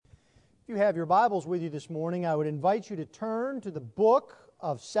you have your Bibles with you this morning, I would invite you to turn to the book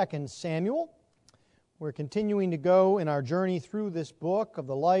of 2 Samuel. We're continuing to go in our journey through this book of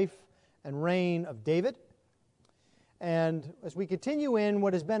the life and reign of David. And as we continue in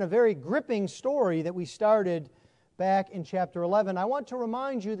what has been a very gripping story that we started back in chapter 11, I want to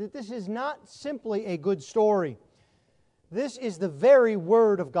remind you that this is not simply a good story. This is the very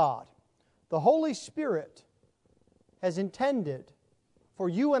Word of God. The Holy Spirit has intended for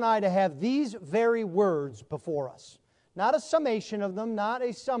you and I to have these very words before us. Not a summation of them, not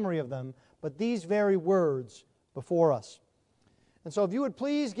a summary of them, but these very words before us. And so if you would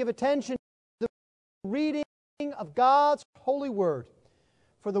please give attention to the reading of God's holy Word.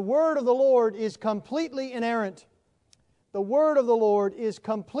 For the Word of the Lord is completely inerrant. The Word of the Lord is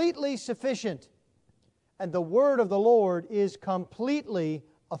completely sufficient. And the Word of the Lord is completely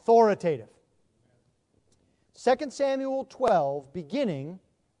authoritative. 2 Samuel 12, beginning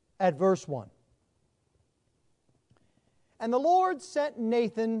at verse 1. And the Lord sent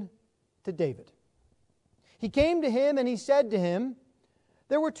Nathan to David. He came to him and he said to him,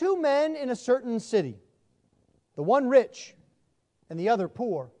 There were two men in a certain city, the one rich and the other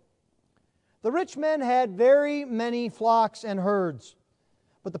poor. The rich man had very many flocks and herds,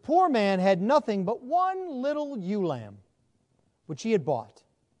 but the poor man had nothing but one little ewe lamb, which he had bought.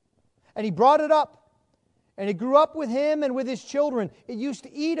 And he brought it up, and it grew up with him and with his children. It used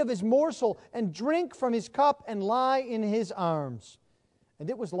to eat of his morsel and drink from his cup and lie in his arms.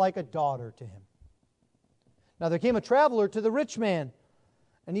 And it was like a daughter to him. Now there came a traveler to the rich man,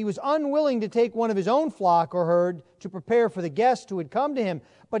 and he was unwilling to take one of his own flock or herd to prepare for the guest who had come to him.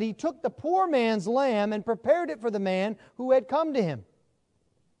 But he took the poor man's lamb and prepared it for the man who had come to him.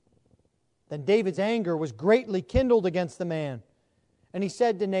 Then David's anger was greatly kindled against the man. And he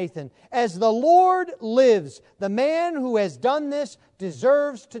said to Nathan, As the Lord lives, the man who has done this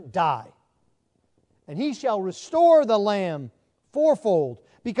deserves to die. And he shall restore the lamb fourfold,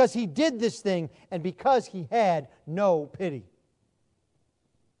 because he did this thing and because he had no pity.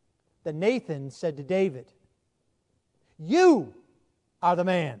 Then Nathan said to David, You are the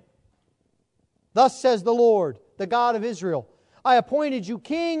man. Thus says the Lord, the God of Israel, I appointed you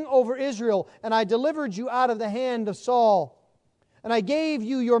king over Israel, and I delivered you out of the hand of Saul. And I gave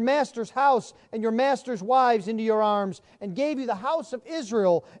you your master's house and your master's wives into your arms, and gave you the house of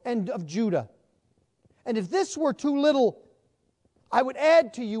Israel and of Judah. And if this were too little, I would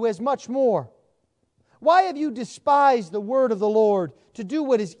add to you as much more. Why have you despised the word of the Lord to do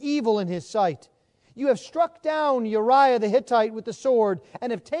what is evil in His sight? You have struck down Uriah the Hittite with the sword,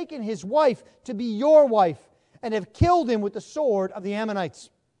 and have taken his wife to be your wife, and have killed him with the sword of the Ammonites.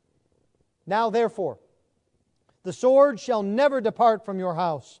 Now therefore, the sword shall never depart from your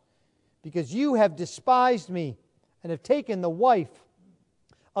house, because you have despised me and have taken the wife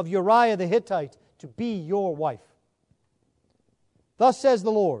of Uriah the Hittite to be your wife. Thus says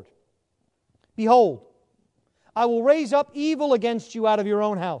the Lord, Behold, I will raise up evil against you out of your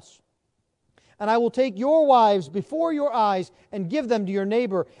own house, and I will take your wives before your eyes and give them to your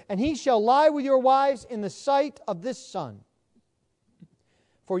neighbor, and he shall lie with your wives in the sight of this sun.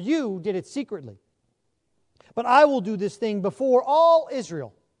 For you did it secretly. But I will do this thing before all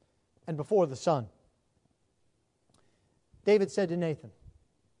Israel and before the sun. David said to Nathan,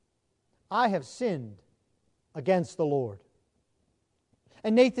 I have sinned against the Lord.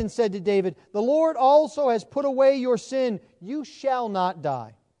 And Nathan said to David, The Lord also has put away your sin. You shall not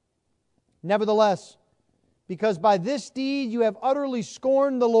die. Nevertheless, because by this deed you have utterly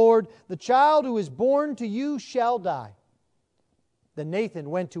scorned the Lord, the child who is born to you shall die. Then Nathan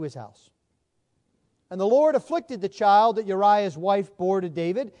went to his house. And the Lord afflicted the child that Uriah's wife bore to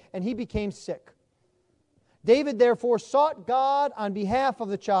David, and he became sick. David therefore sought God on behalf of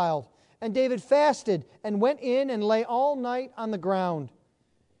the child. And David fasted and went in and lay all night on the ground.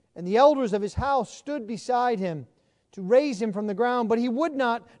 And the elders of his house stood beside him to raise him from the ground, but he would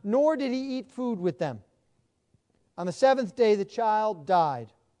not, nor did he eat food with them. On the seventh day the child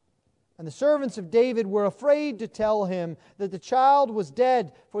died. And the servants of David were afraid to tell him that the child was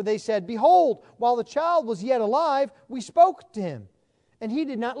dead, for they said, Behold, while the child was yet alive, we spoke to him, and he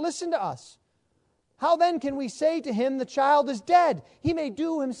did not listen to us. How then can we say to him, The child is dead? He may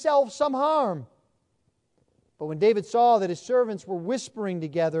do himself some harm. But when David saw that his servants were whispering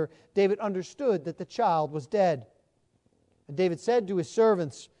together, David understood that the child was dead. And David said to his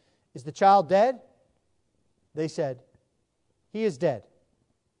servants, Is the child dead? They said, He is dead.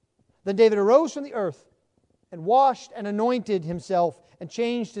 Then David arose from the earth and washed and anointed himself and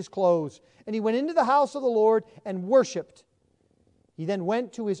changed his clothes. And he went into the house of the Lord and worshipped. He then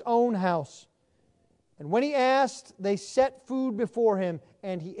went to his own house. And when he asked, they set food before him,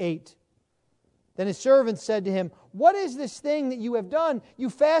 and he ate. Then his servants said to him, "What is this thing that you have done? You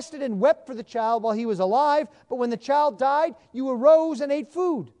fasted and wept for the child while he was alive, but when the child died, you arose and ate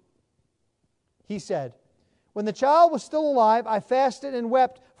food." He said, "When the child was still alive, I fasted and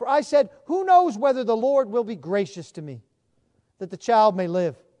wept, for I said, 'Who knows whether the Lord will be gracious to me, that the child may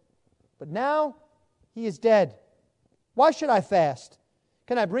live?' But now he is dead. Why should I fast?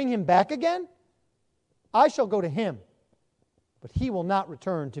 Can I bring him back again? I shall go to him, but he will not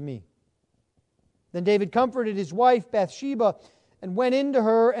return to me." Then David comforted his wife Bathsheba and went in to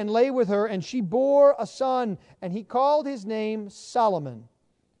her and lay with her, and she bore a son, and he called his name Solomon.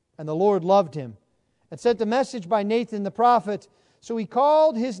 And the Lord loved him and sent a message by Nathan the prophet. So he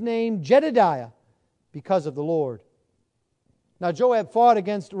called his name Jedediah because of the Lord. Now Joab fought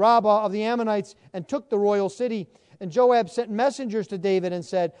against Rabbah of the Ammonites and took the royal city. And Joab sent messengers to David and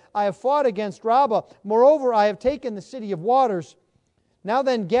said, "I have fought against Rabbah. Moreover, I have taken the city of waters. Now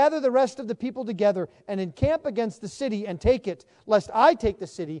then, gather the rest of the people together and encamp against the city and take it, lest I take the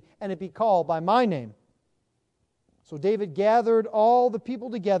city and it be called by my name." So David gathered all the people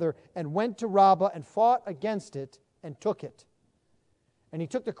together and went to Rabbah and fought against it and took it. And he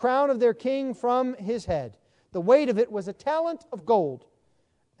took the crown of their king from his head. The weight of it was a talent of gold,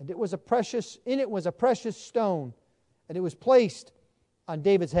 and in it was a precious stone, and it was placed on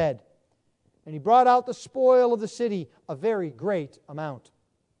David's head. And he brought out the spoil of the city, a very great amount.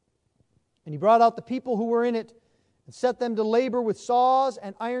 And he brought out the people who were in it, and set them to labor with saws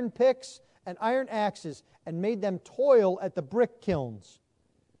and iron picks and iron axes, and made them toil at the brick kilns.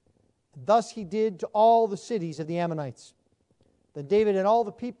 Thus he did to all the cities of the Ammonites. Then David and all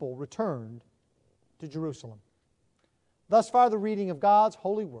the people returned to Jerusalem. Thus far the reading of God's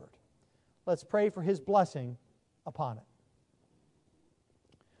holy word. Let's pray for His blessing upon it.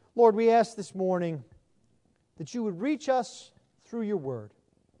 Lord, we ask this morning that You would reach us through Your word.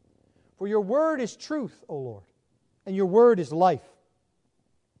 For Your word is truth, O Lord, and Your word is life.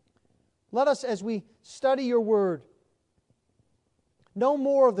 Let us, as we study Your word, know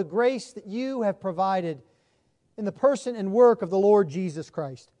more of the grace that You have provided in the person and work of the Lord Jesus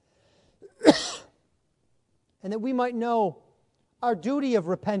Christ. And that we might know our duty of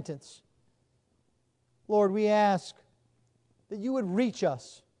repentance. Lord, we ask that You would reach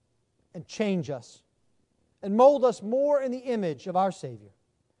us and change us and mold us more in the image of our Savior.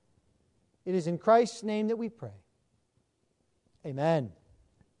 It is in Christ's name that we pray. Amen.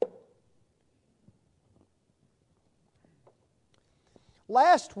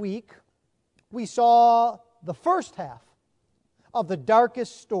 Last week, we saw the first half of the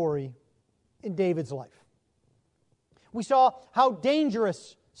darkest story in David's life. We saw how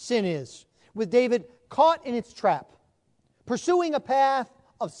dangerous sin is, with David caught in its trap, pursuing a path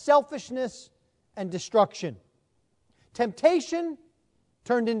of selfishness and destruction. Temptation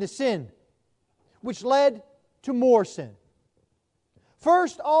turned into sin, which led to more sin.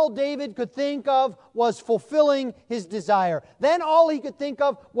 First, all David could think of was fulfilling his desire. Then all he could think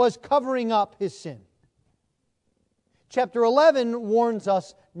of was covering up his sin. Chapter 11 warns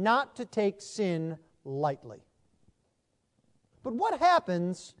us not to take sin lightly. But what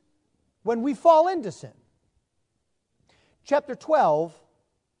happens when we fall into sin? Chapter 12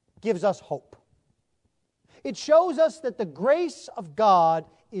 gives us hope. It shows us that the grace of God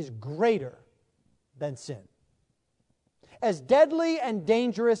is greater than sin. As deadly and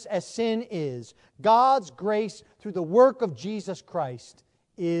dangerous as sin is, God's grace through the work of Jesus Christ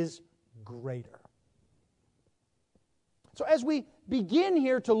is greater. So as we begin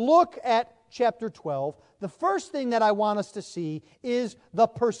here to look at chapter 12, the first thing that I want us to see is the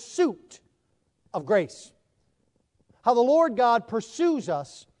pursuit of grace. How the Lord God pursues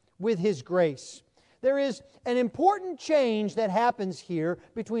us with His grace. There is an important change that happens here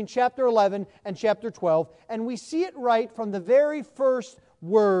between chapter 11 and chapter 12, and we see it right from the very first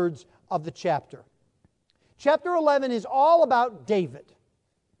words of the chapter. Chapter 11 is all about David,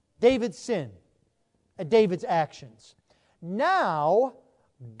 David's sin, and David's actions. Now,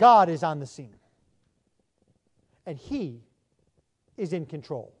 God is on the scene, and He is in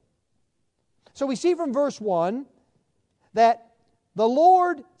control. So we see from verse 1 that the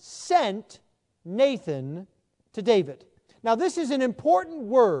Lord sent Nathan to David. Now this is an important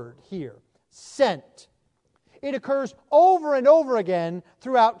word here, sent. It occurs over and over again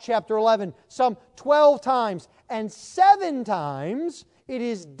throughout chapter 11, some 12 times, and 7 times it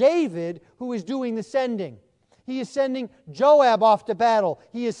is David who is doing the sending. He is sending Joab off to battle.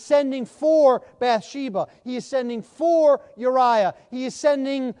 He is sending for Bathsheba. He is sending for Uriah. He is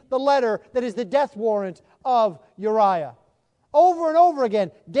sending the letter that is the death warrant of Uriah. Over and over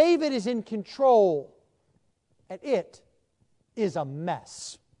again, David is in control, and it is a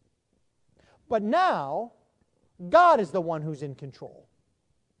mess. But now, God is the one who's in control.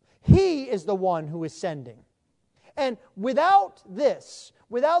 He is the one who is sending. And without this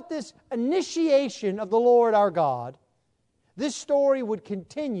initiation of the Lord our God, this story would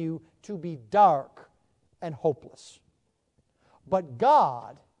continue to be dark and hopeless. But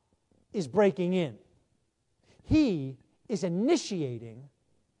God is breaking in. He is initiating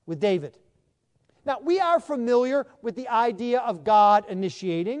with David. Now, we are familiar with the idea of God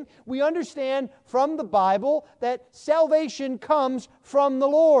initiating. We understand from the Bible that salvation comes from the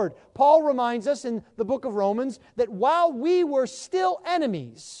Lord. Paul reminds us in the book of Romans that while we were still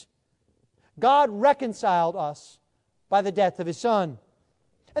enemies, God reconciled us by the death of His Son.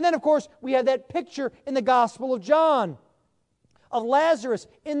 And then, of course, we have that picture in the Gospel of John of Lazarus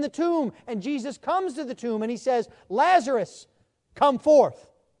in the tomb. And Jesus comes to the tomb and He says, "Lazarus, come forth,"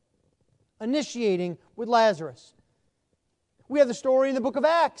 initiating with Lazarus. We have the story in the book of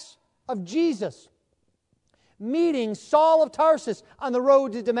Acts of Jesus meeting Saul of Tarsus on the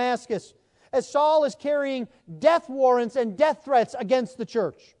road to Damascus as Saul is carrying death warrants and death threats against the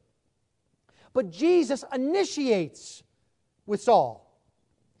church. But Jesus initiates with Saul.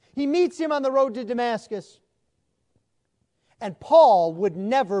 He meets him on the road to Damascus, and Paul would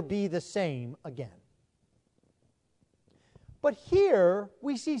never be the same again. But here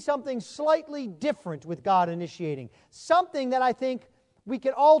we see something slightly different with God initiating, something that I think we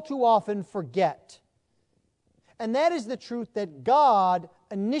can all too often forget. And that is the truth that God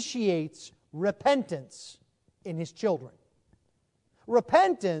initiates repentance in His children.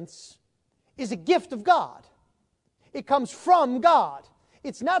 Repentance is a gift of God. It comes from God.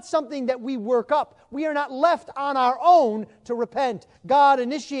 It's not something that we work up. We are not left on our own to repent. God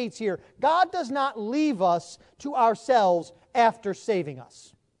initiates here. God does not leave us to ourselves after saving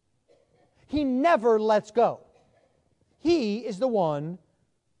us. He never lets go. He is the one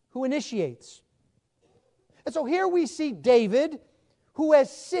who initiates. And so here we see David, who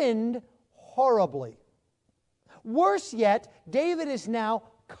has sinned horribly. Worse yet, David is now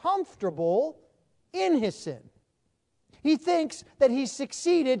comfortable in his sin. He thinks that he's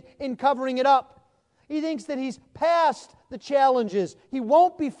succeeded in covering it up. He thinks that he's passed the challenges. He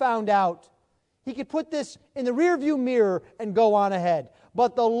won't be found out. He could put this in the rearview mirror and go on ahead.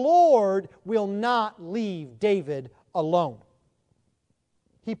 But the Lord will not leave David alone.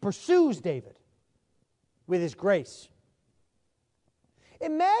 He pursues David with His grace.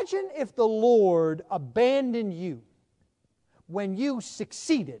 Imagine if the Lord abandoned you when you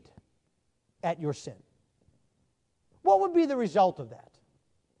succeeded at your sin. What would be the result of that?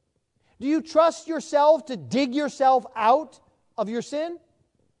 Do you trust yourself to dig yourself out of your sin?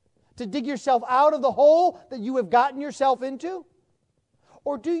 To dig yourself out of the hole that you have gotten yourself into?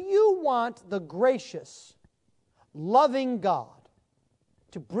 Or do you want the gracious, loving God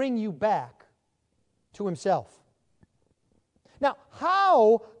to bring you back to Himself? Now,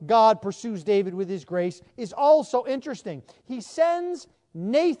 how God pursues David with His grace is also interesting. He sends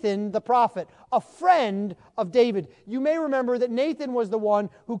Nathan the prophet, a friend of David. You may remember that Nathan was the one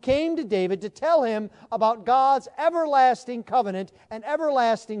who came to David to tell him about God's everlasting covenant and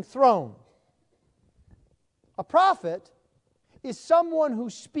everlasting throne. A prophet is someone who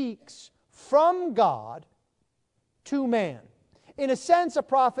speaks from God to man. In a sense, a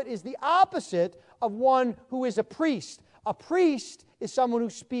prophet is the opposite of one who is a priest. A priest is someone who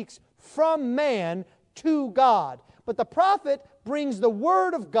speaks from man to God. But the prophet brings the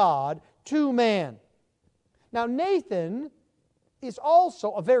Word of God to man. Now, Nathan is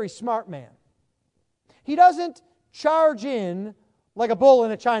also a very smart man. He doesn't charge in like a bull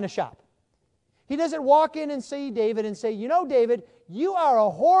in a china shop. He doesn't walk in and see David and say, "You know, David, you are a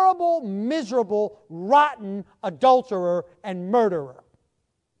horrible, miserable, rotten adulterer and murderer.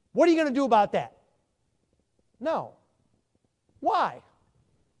 What are you going to do about that?" No. Why?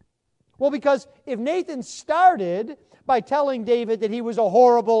 Well, because if Nathan started by telling David that he was a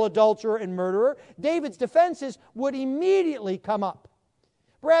horrible adulterer and murderer, David's defenses would immediately come up.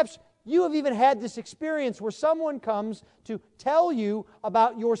 Perhaps you have even had this experience where someone comes to tell you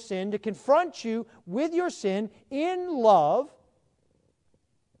about your sin, to confront you with your sin in love.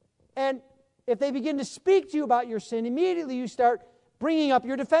 And if they begin to speak to you about your sin, immediately you start bringing up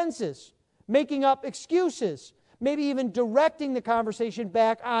your defenses, making up excuses, maybe even directing the conversation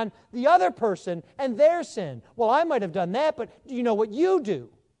back on the other person and their sin. Well, I might have done that, but do you know what you do?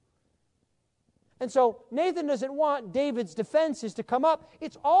 And so Nathan doesn't want David's defenses to come up.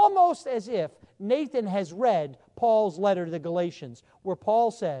 It's almost as if Nathan has read Paul's letter to the Galatians, where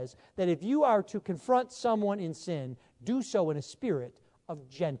Paul says that if you are to confront someone in sin, do so in a spirit of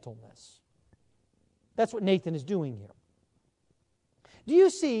gentleness. That's what Nathan is doing here. Do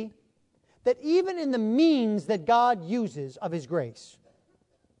you see that even in the means that God uses of His grace,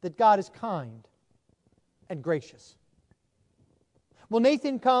 that God is kind and gracious. Well,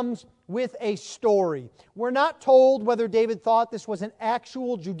 Nathan comes with a story. We're not told whether David thought this was an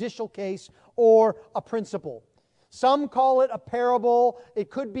actual judicial case or a principle. Some call it a parable. It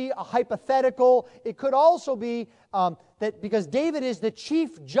could be a hypothetical. It could also be that because David is the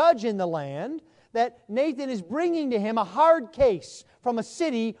chief judge in the land, that Nathan is bringing to him a hard case from a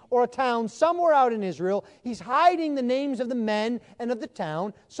city or a town somewhere out in Israel. He's hiding the names of the men and of the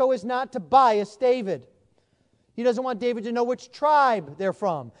town so as not to bias David. He doesn't want David to know which tribe they're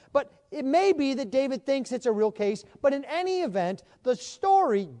from. But it may be that David thinks it's a real case, but in any event, the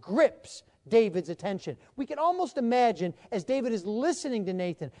story grips David's attention. We can almost imagine, as David is listening to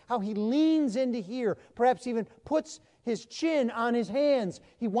Nathan, how he leans in to hear, perhaps even puts his chin on his hands.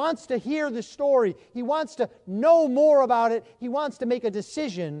 He wants to hear the story. He wants to know more about it. He wants to make a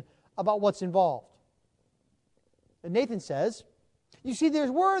decision about what's involved. And Nathan says, you see,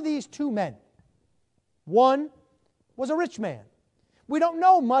 there were these two men. One was a rich man. We don't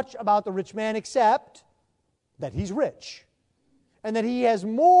know much about the rich man except that he's rich and that he has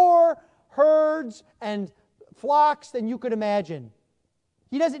more herds and flocks than you could imagine.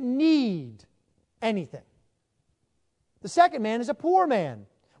 He doesn't need anything. The second man is a poor man.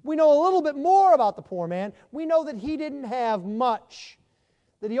 We know a little bit more about the poor man. We know that he didn't have much,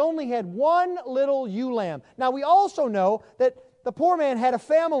 that he only had one little ewe lamb. Now, we also know that the poor man had a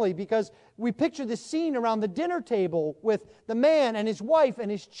family because we picture this scene around the dinner table with the man and his wife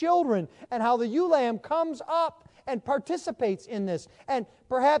and his children and how the ewe lamb comes up and participates in this. And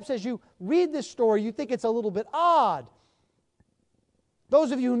perhaps as you read this story, you think it's a little bit odd.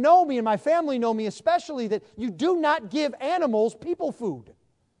 Those of you who know me and my family know me especially, that you do not give animals people food.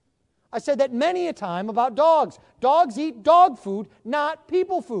 I said that many a time about dogs. Dogs eat dog food, not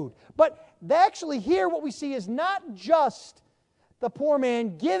people food. But actually here what we see is not just the poor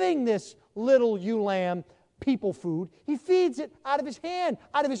man giving this little ewe lamb people food. He feeds it out of his hand,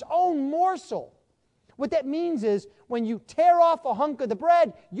 out of his own morsel. What that means is when you tear off a hunk of the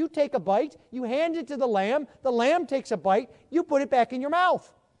bread, you take a bite, you hand it to the lamb takes a bite, you put it back in your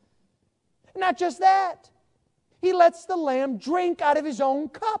mouth. Not just that. He lets the lamb drink out of his own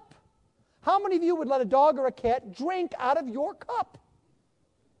cup. How many of you would let a dog or a cat drink out of your cup?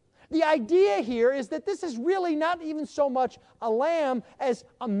 The idea here is that this is really not even so much a lamb as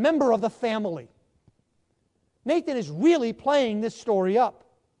a member of the family. Nathan is really playing this story up.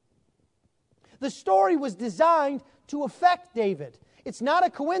 The story was designed to affect David. It's not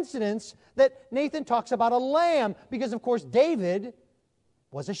a coincidence that Nathan talks about a lamb because, of course, David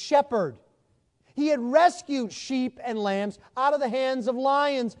was a shepherd. He had rescued sheep and lambs out of the hands of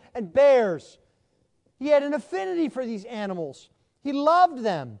lions and bears. He had an affinity for these animals. He loved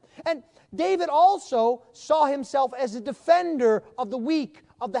them. And David also saw himself as a defender of the weak,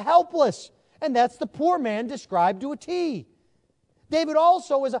 of the helpless. And that's the poor man described to a T. David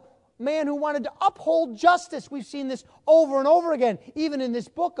also was a man who wanted to uphold justice. We've seen this over and over again, even in this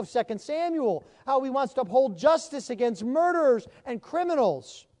book of 2 Samuel, how he wants to uphold justice against murderers and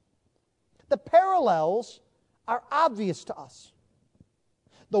criminals. The parallels are obvious to us.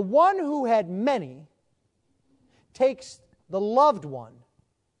 The one who had many takes the loved one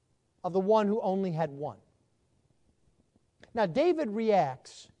of the one who only had one. Now, David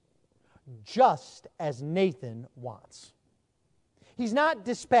reacts just as Nathan wants. He's not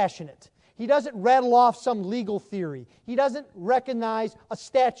dispassionate. He doesn't rattle off some legal theory. He doesn't recognize a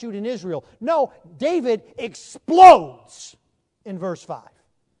statute in Israel. No, David explodes in verse 5.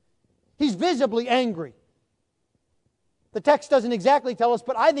 He's visibly angry. The text doesn't exactly tell us,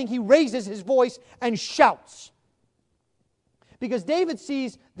 but I think he raises his voice and shouts. Because David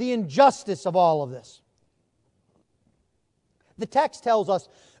sees the injustice of all of this. The text tells us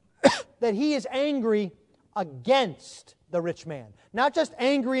that he is angry against the rich man. Not just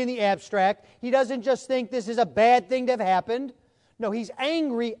angry in the abstract. He doesn't just think this is a bad thing to have happened. No, he's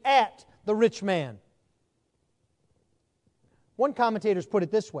angry at the rich man. One commentator's put it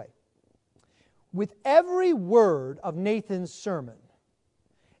this way. With every word of Nathan's sermon,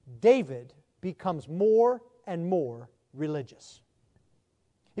 David becomes more and more religious.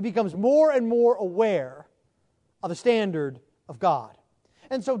 He becomes more and more aware of the standard of God.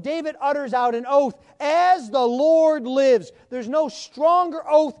 And so David utters out an oath, as the Lord lives. There's no stronger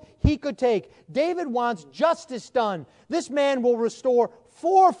oath he could take. David wants justice done. This man will restore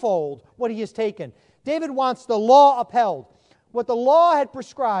fourfold what he has taken. David wants the law upheld. What the law had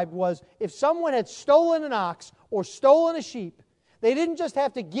prescribed was if someone had stolen an ox or stolen a sheep, They didn't just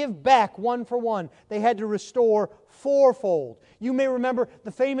have to give back one for one. They had to restore fourfold. You may remember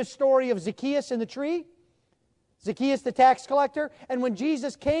the famous story of Zacchaeus in the tree. Zacchaeus the tax collector. And when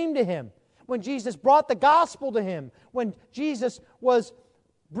Jesus came to him, when Jesus brought the gospel to him, when Jesus was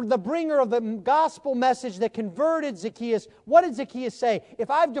the bringer of the gospel message that converted Zacchaeus, what did Zacchaeus say?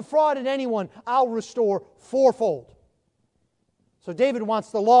 If I've defrauded anyone, I'll restore fourfold. So David wants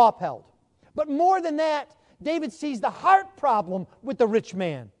the law upheld. But more than that, David sees the heart problem with the rich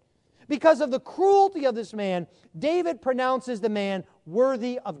man. Because of the cruelty of this man, David pronounces the man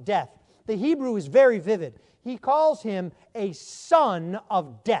worthy of death. The Hebrew is very vivid. He calls him a son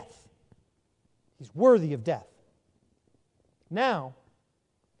of death. He's worthy of death. Now,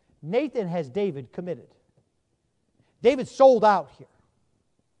 Nathan has David committed. David's sold out here.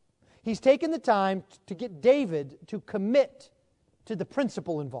 He's taken the time to get David to commit to the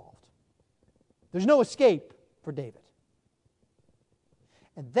principle involved. There's no escape for David.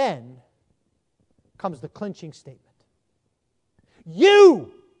 And then comes the clinching statement.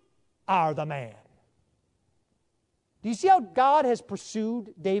 You are the man. Do you see how God has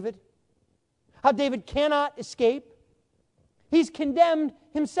pursued David? How David cannot escape? He's condemned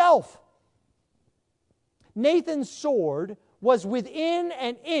himself. Nathan's sword was within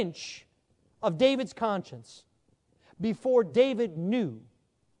an inch of David's conscience before David knew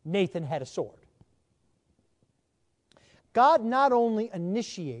Nathan had a sword. God not only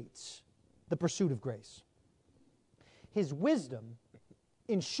initiates the pursuit of grace, His wisdom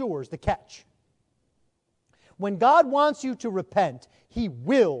ensures the catch. When God wants you to repent, He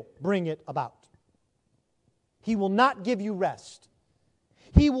will bring it about. He will not give you rest.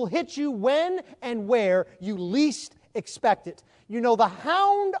 He will hit you when and where you least expect it. You know, the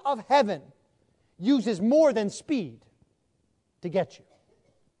hound of heaven uses more than speed to get you.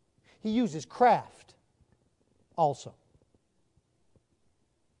 He uses craft also.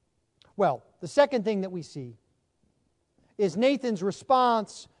 Well, the second thing that we see is Nathan's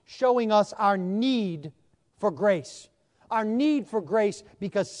response showing us our need for grace. Our need for grace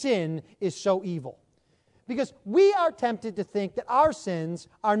because sin is so evil. Because we are tempted to think that our sins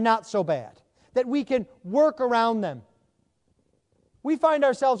are not so bad, that we can work around them. We find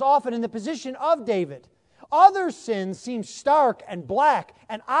ourselves often in the position of David. Other sins seem stark and black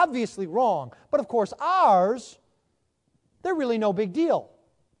and obviously wrong, but of course ours, they're really no big deal.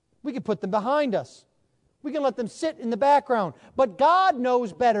 We can put them behind us. We can let them sit in the background. But God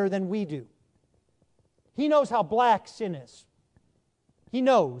knows better than we do. He knows how black sin is. He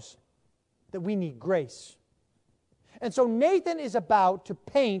knows that we need grace. And so Nathan is about to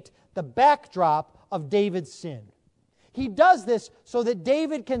paint the backdrop of David's sin. He does this so that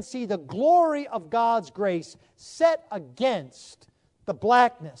David can see the glory of God's grace set against the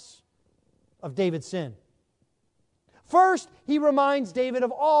blackness of David's sin. First, he reminds David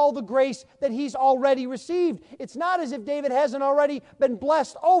of all the grace that he's already received. It's not as if David hasn't already been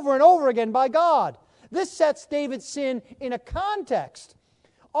blessed over and over again by God. This sets David's sin in a context.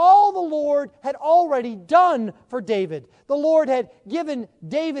 All the Lord had already done for David. The Lord had given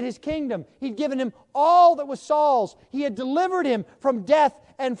David his kingdom. He'd given him all that was Saul's. He had delivered him from death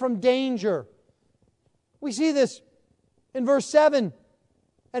and from danger. We see this in verse 7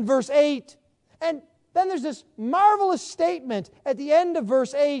 and verse 8. And then there's this marvelous statement at the end of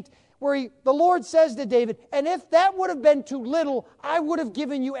verse 8 where the Lord says to David, "And if that would have been too little, I would have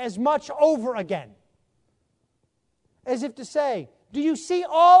given you as much over again." As if to say, do you see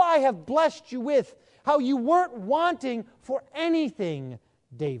all I have blessed you with? How you weren't wanting for anything,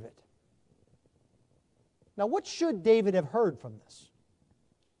 David. Now, what should David have heard from this?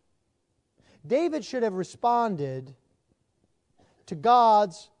 David should have responded to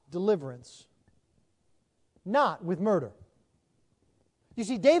God's deliverance, not with murder. You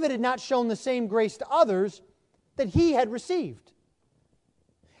see, David had not shown the same grace to others that he had received.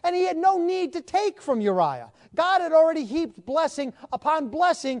 And he had no need to take from Uriah. God had already heaped blessing upon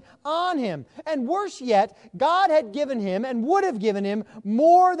blessing on him. And worse yet, God had given him and would have given him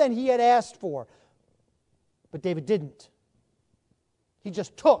more than he had asked for. But David didn't. He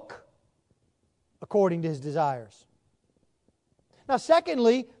just took according to his desires. Now,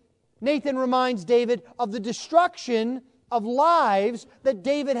 secondly, Nathan reminds David of the destruction of lives that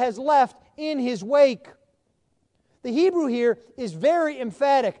David has left in his wake. The Hebrew here is very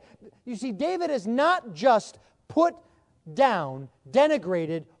emphatic. You see, David has not just put down,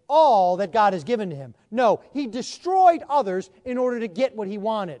 denigrated all that God has given to him. No, he destroyed others in order to get what he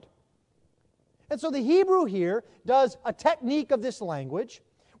wanted. And so the Hebrew here does a technique of this language,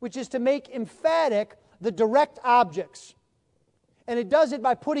 which is to make emphatic the direct objects. And it does it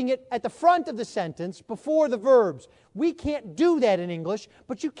by putting it at the front of the sentence before the verbs. We can't do that in English,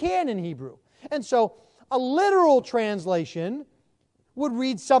 but you can in Hebrew. And so a literal translation would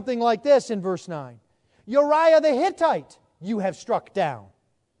read something like this in verse 9. Uriah the Hittite you have struck down,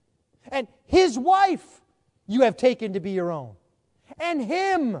 and his wife you have taken to be your own, and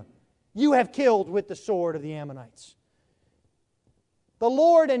him you have killed with the sword of the Ammonites. The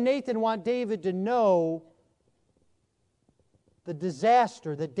Lord and Nathan want David to know the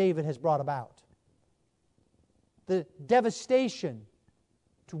disaster that David has brought about. The devastation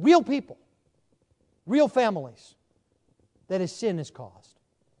to real people, real families, that his sin has caused.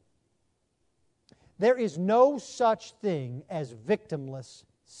 There is no such thing as victimless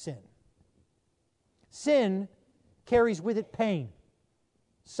sin. Sin carries with it pain,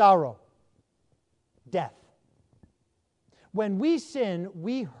 sorrow, death. When we sin,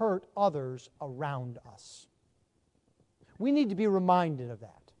 we hurt others around us. We need to be reminded of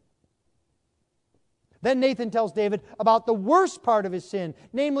that. Then Nathan tells David about the worst part of his sin,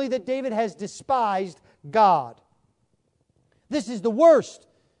 namely that David has despised God. This is the worst,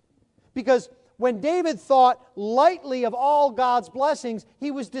 because when David thought lightly of all God's blessings,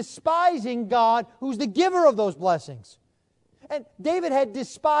 he was despising God, who's the giver of those blessings. And David had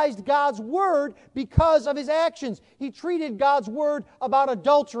despised God's word because of his actions. He treated God's word about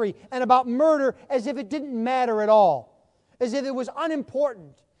adultery and about murder as if it didn't matter at all, as if it was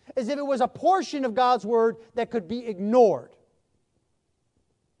unimportant, as if it was a portion of God's word that could be ignored.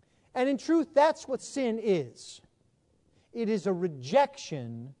 And in truth, that's what sin is. It is a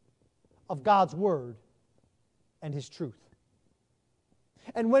rejection of God's word and His truth.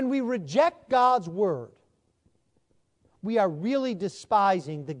 And when we reject God's word, we are really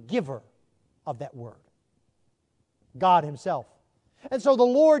despising the giver of that word, God Himself. And so the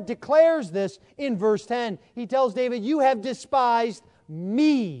Lord declares this in verse 10. He tells David, you have despised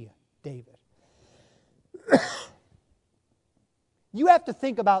me, David. You have to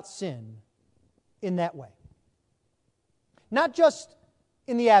think about sin in that way. Not just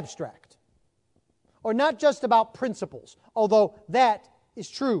in the abstract, or not just about principles, although that is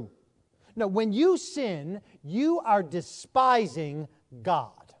true. No, when you sin, you are despising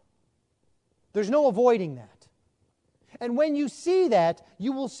God. There's no avoiding that. And when you see that,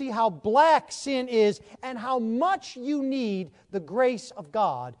 you will see how black sin is and how much you need the grace of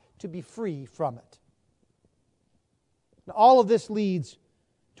God to be free from it. Now, all of this leads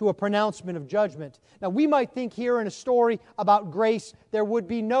to a pronouncement of judgment. Now, we might think here in a story about grace, there would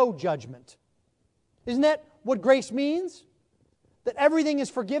be no judgment. Isn't that what grace means? That everything is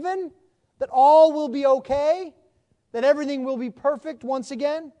forgiven? That all will be okay? That everything will be perfect once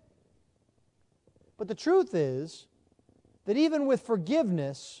again? But the truth is that even with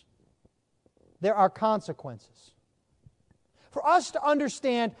forgiveness, there are consequences. For us to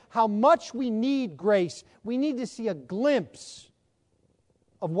understand how much we need grace, we need to see a glimpse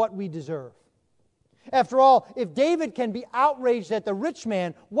of what we deserve. After all, if David can be outraged at the rich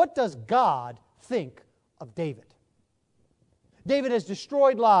man, what does God think of David? David has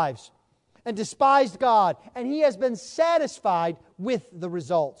destroyed lives and despised God, and he has been satisfied with the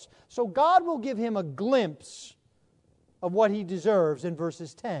results. So God will give him a glimpse of what he deserves in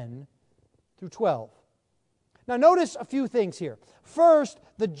verses 10 through 12. Now notice a few things here. First,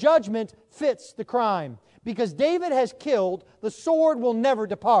 the judgment fits the crime. Because David has killed, the sword will never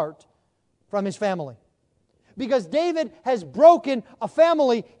depart from his family. Because David has broken a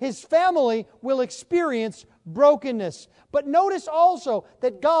family, his family will experience brokenness. But notice also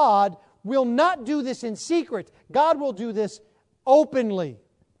that God will not do this in secret. God will do this openly.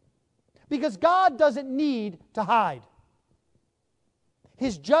 Because God doesn't need to hide.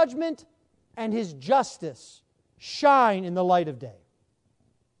 His judgment and His justice shine in the light of day.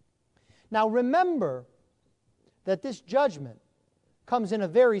 Now remember that this judgment comes in a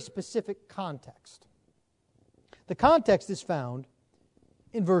very specific context. The context is found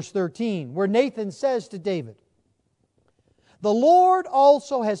in verse 13, where Nathan says to David, "The Lord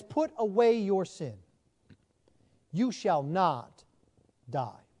also has put away your sin. You shall not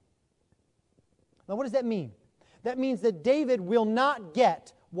die." Now what does that mean? That means that David will not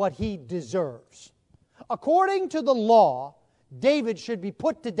get what he deserves. According to the law, David should be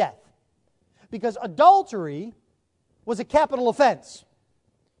put to death, because adultery was a capital offense.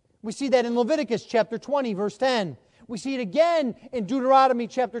 We see that in Leviticus chapter 20, verse 10. We see it again in Deuteronomy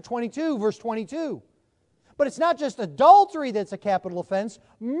chapter 22, verse 22. But it's not just adultery that's a capital offense.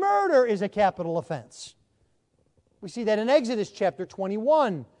 Murder is a capital offense. We see that in Exodus chapter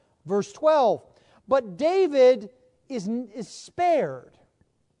 21, verse 12. But David is spared.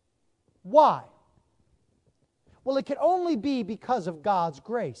 Why? Well, Well, it could only be because of God's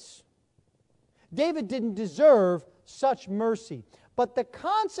grace. David didn't deserve such mercy, but the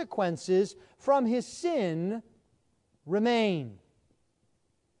consequences from his sin remain.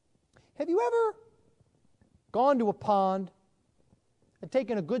 Have you ever gone to a pond and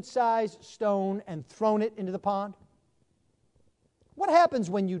taken a good-sized stone and thrown it into the pond? What happens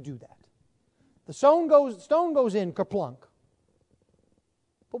when you do that? The stone goes in kerplunk.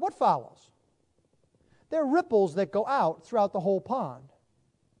 But what follows? There are ripples that go out throughout the whole pond,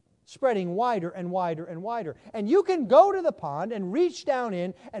 spreading wider and wider and wider. And you can go to the pond and reach down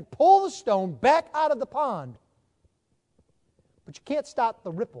in and pull the stone back out of the pond. But you can't stop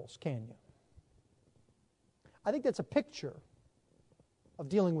the ripples, can you? I think that's a picture of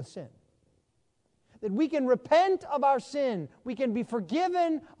dealing with sin. That we can repent of our sin. We can be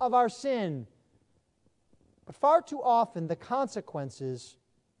forgiven of our sin. But far too often the consequences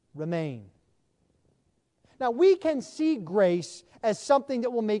remain. Now, we can see grace as something that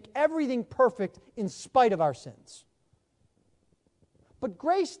will make everything perfect in spite of our sins. But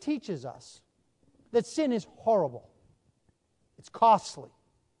grace teaches us that sin is horrible. It's costly.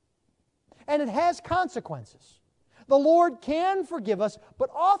 And it has consequences. The Lord can forgive us,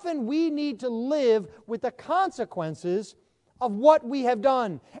 but often we need to live with the consequences of what we have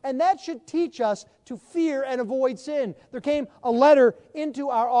done. And that should teach us to fear and avoid sin. There came a letter into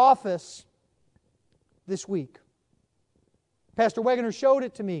our office this week. Pastor Wegener showed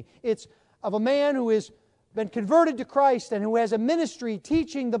it to me. It's of a man who has been converted to Christ and who has a ministry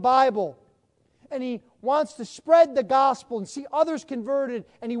teaching the Bible. And he wants to spread the gospel and see others converted,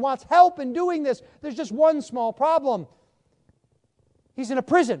 and he wants help in doing this. There's just one small problem. He's in a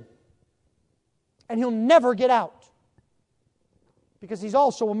prison, and he'll never get out because he's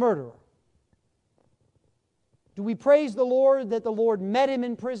also a murderer. Do we praise the Lord that the Lord met him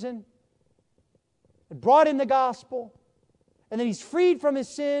in prison and brought him the gospel, and that he's freed from his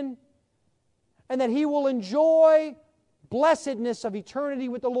sin, and that he will enjoy blessedness of eternity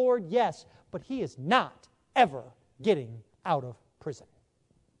with the Lord? Yes, but he is not ever getting out of prison.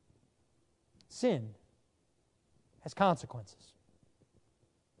 Sin has consequences.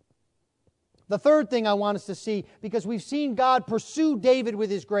 The third thing I want us to see, because we've seen God pursue David with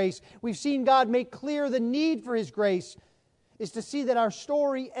His grace, we've seen God make clear the need for His grace, is to see that our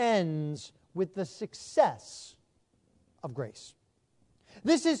story ends with the success of grace.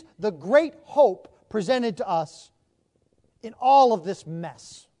 This is the great hope presented to us in all of this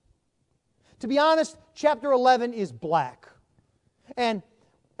mess. To be honest, chapter 11 is black. And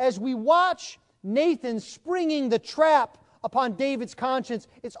as we watch Nathan springing the trap upon David's conscience,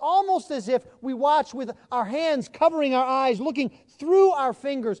 it's almost as if we watch with our hands covering our eyes, looking through our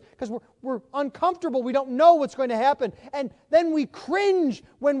fingers, because we're uncomfortable. We don't know what's going to happen. And then we cringe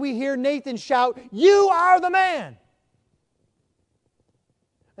when we hear Nathan shout, "You are the man!"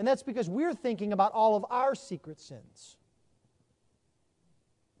 And that's because we're thinking about all of our secret sins.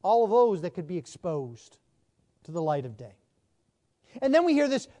 All of those that could be exposed to the light of day. And then we hear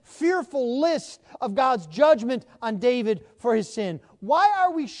this fearful list of God's judgment on David for his sin. Why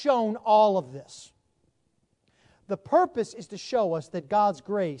are we shown all of this? The purpose is to show us that God's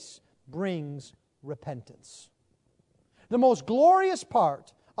grace brings repentance. The most glorious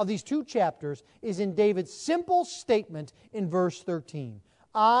part of these two chapters is in David's simple statement in verse 13.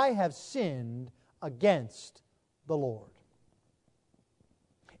 I have sinned against the Lord.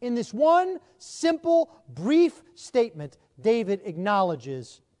 In this one simple, brief statement, David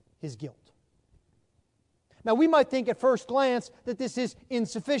acknowledges his guilt. Now, we might think at first glance that this is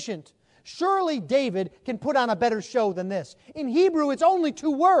insufficient. Surely David can put on a better show than this. In Hebrew, it's only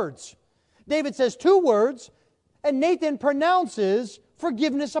 2 words. David says 2 words, and Nathan pronounces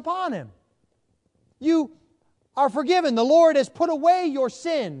forgiveness upon him. You are forgiven. The Lord has put away your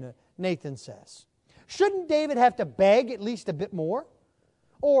sin, Nathan says. Shouldn't David have to beg at least a bit more?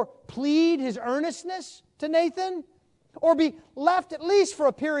 Or plead his earnestness to Nathan? Or be left at least for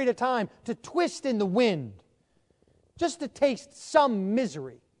a period of time to twist in the wind, just to taste some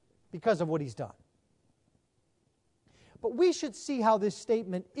misery because of what he's done? But we should see how this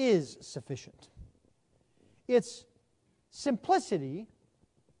statement is sufficient. Its simplicity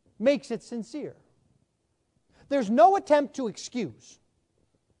makes it sincere. There's no attempt to excuse.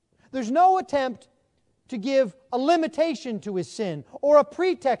 There's no attempt to give a limitation to his sin or a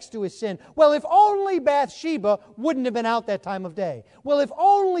pretext to his sin. Well, if only Bathsheba wouldn't have been out that time of day. Well, if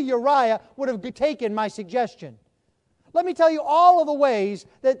only Uriah would have taken my suggestion. Let me tell you all of the ways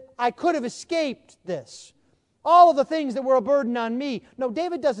that I could have escaped this. All of the things that were a burden on me. No,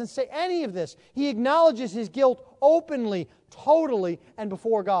 David doesn't say any of this. He acknowledges his guilt openly, totally, and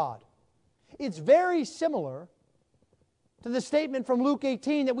before God. It's very similar to the statement from Luke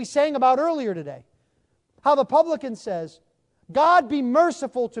 18 that we sang about earlier today. How the publican says, God be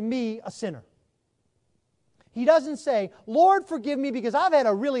merciful to me, a sinner. He doesn't say, Lord, forgive me because I've had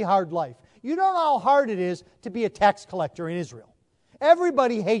a really hard life. You don't know how hard it is to be a tax collector in Israel.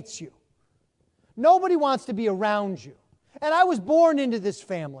 Everybody hates you. Nobody wants to be around you. And I was born into this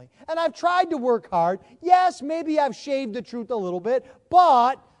family. And I've tried to work hard. Yes, maybe I've shaved the truth a little bit.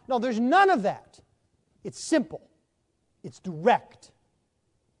 But, no, there's none of that. It's simple. It's direct.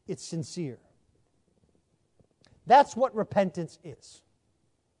 It's sincere. That's what repentance is.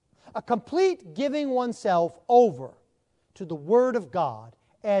 A complete giving oneself over to the Word of God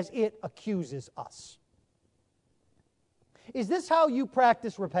as it accuses us. Is this how you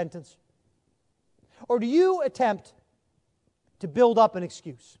practice repentance? Or do you attempt to build up an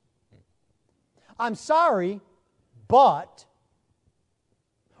excuse? I'm sorry, but...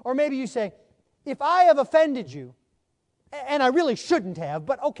 Or maybe you say, if I have offended you, and I really shouldn't have,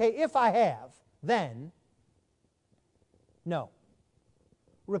 but okay, if I have, then... No.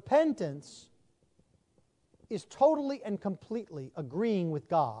 Repentance is totally and completely agreeing with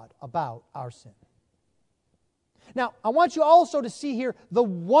God about our sin. Now, I want you also to see here the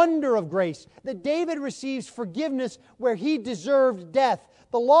wonder of grace, that David receives forgiveness where he deserved death.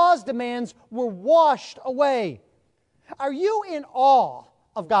 The law's demands were washed away. Are you in awe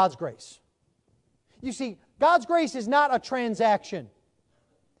of God's grace? You see, God's grace is not a transaction.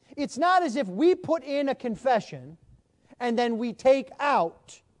 It's not as if we put in a confession and then we take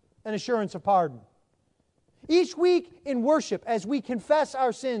out an assurance of pardon. Each week in worship, as we confess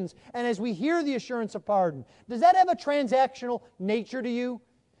our sins and as we hear the assurance of pardon, does that have a transactional nature to you?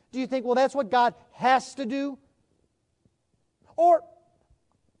 Do you think, well, that's what God has to do? Or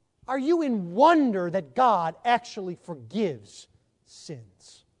are you in wonder that God actually forgives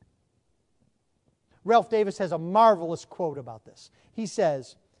sins? Ralph Davis has a marvelous quote about this. He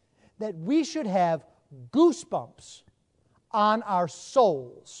says that we should have goosebumps on our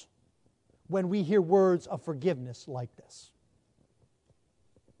souls when we hear words of forgiveness like this.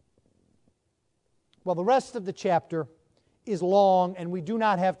 Well, the rest of the chapter is long, and we do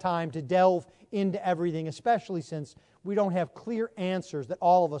not have time to delve into everything, especially since we don't have clear answers that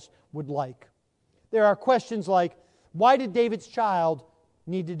all of us would like. There are questions like, why did David's child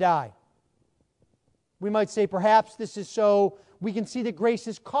need to die? We might say perhaps this is so we can see that grace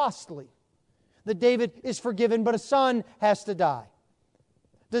is costly, that David is forgiven, but a son has to die.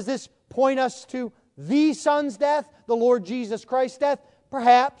 Does this point us to the Son's death, the Lord Jesus Christ's death?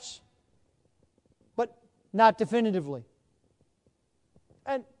 Perhaps, but not definitively.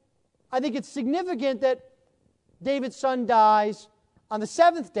 And I think it's significant that David's son dies on the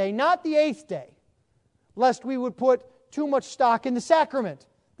seventh day, not the eighth day, lest we would put too much stock in the sacrament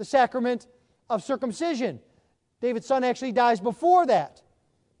of circumcision. David's son actually dies before that.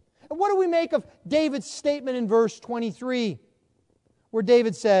 And what do we make of David's statement in verse 23, where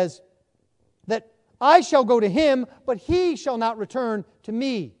David says that I shall go to him, but he shall not return to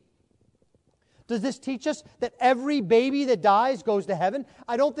me? Does this teach us that every baby that dies goes to heaven?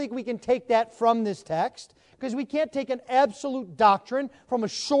 I don't think we can take that from this text, because we can't take an absolute doctrine from a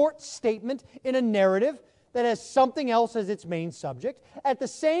short statement in a narrative that has something else as its main subject. At the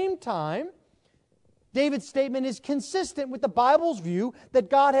same time, David's statement is consistent with the Bible's view that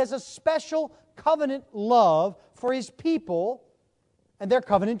God has a special covenant love for His people and their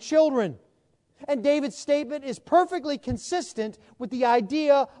covenant children. And David's statement is perfectly consistent with the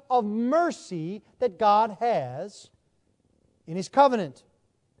idea of mercy that God has in His covenant.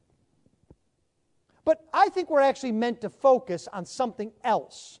 But I think we're actually meant to focus on something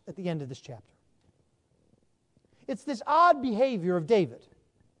else at the end of this chapter. It's this odd behavior of David.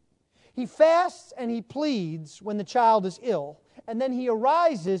 He fasts and he pleads when the child is ill, and then he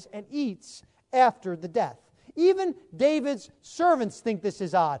arises and eats after the death. Even David's servants think this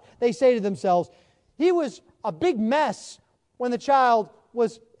is odd. They say to themselves, he was a big mess when the child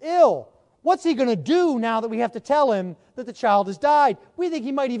was ill. What's he going to do now that we have to tell him that the child has died? We think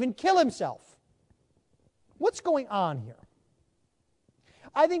he might even kill himself. What's going on here?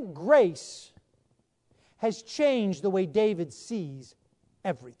 I think grace has changed the way David sees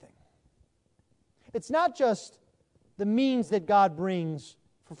everything. It's not just the means that God brings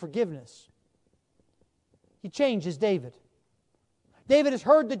for forgiveness. He changes David. David has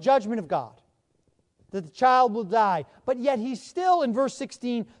heard the judgment of God, that the child will die, but yet he still, in verse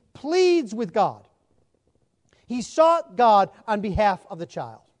 16, pleads with God. He sought God on behalf of the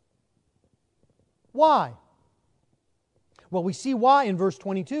child. Why? Well, we see why in verse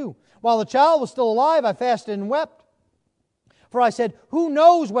 22. While the child was still alive, I fasted and wept. For I said, who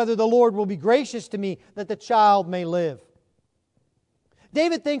knows whether the Lord will be gracious to me that the child may live?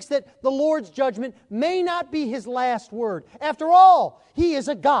 David thinks that the Lord's judgment may not be his last word. After all, he is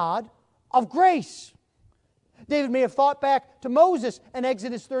a God of grace. David may have thought back to Moses in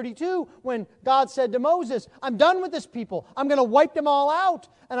Exodus 32 when God said to Moses, I'm done with this people. I'm going to wipe them all out,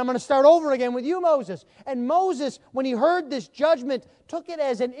 and I'm going to start over again with you, Moses. And Moses, when he heard this judgment, took it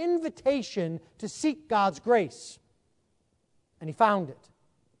as an invitation to seek God's grace. And he found it.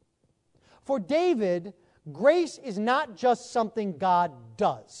 For David, grace is not just something God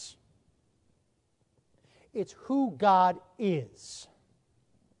does. It's who God is.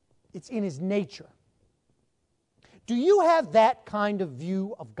 It's in His nature. Do you have that kind of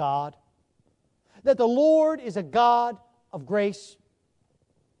view of God? That the Lord is a God of grace?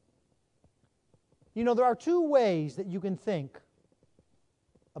 You know, there are two ways that you can think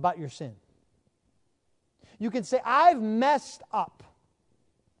about your sin. You can say, I've messed up.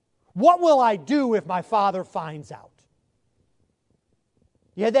 What will I do if my Father finds out?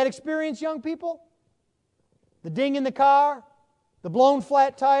 You had that experience, young people? The ding in the car, the blown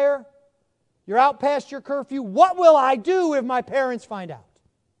flat tire, you're out past your curfew. What will I do if my parents find out?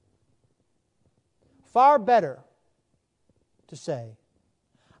 Far better to say,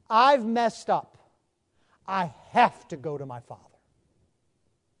 I've messed up. I have to go to my Father.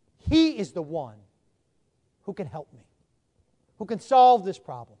 He is the one who can help me, who can solve this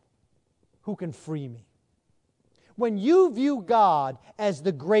problem, who can free me. When you view God as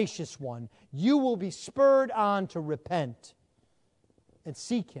the gracious one, you will be spurred on to repent and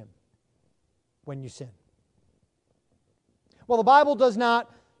seek Him when you sin. Well, the Bible does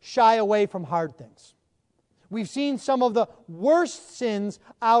not shy away from hard things. We've seen some of the worst sins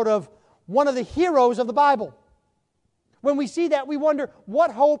out of one of the heroes of the Bible. When we see that, we wonder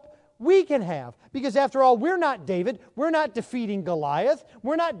what hope we can have. Because after all, we're not David. We're not defeating Goliath.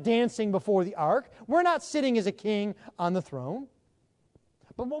 We're not dancing before the ark. We're not sitting as a king on the throne.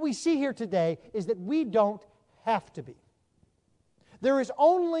 But what we see here today is that we don't have to be. There is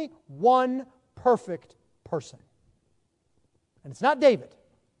only one perfect person. And it's not David.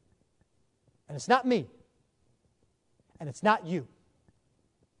 And it's not me. And it's not you.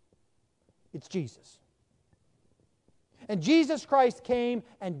 It's Jesus. And Jesus Christ came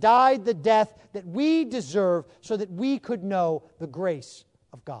and died the death that we deserve so that we could know the grace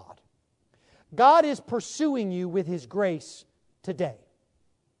of God. God is pursuing you with His grace today.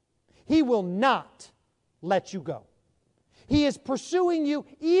 He will not let you go. He is pursuing you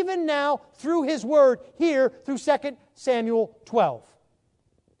even now through His Word here through 2 Samuel 12.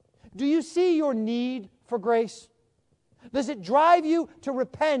 Do you see your need for grace? Does it drive you to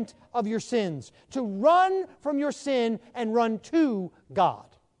repent of your sins, to run from your sin and run to God?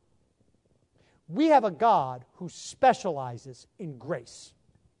 We have a God who specializes in grace.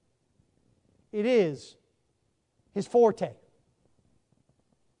 It is His forte.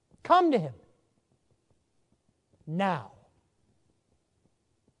 Come to Him now.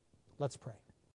 Let's pray.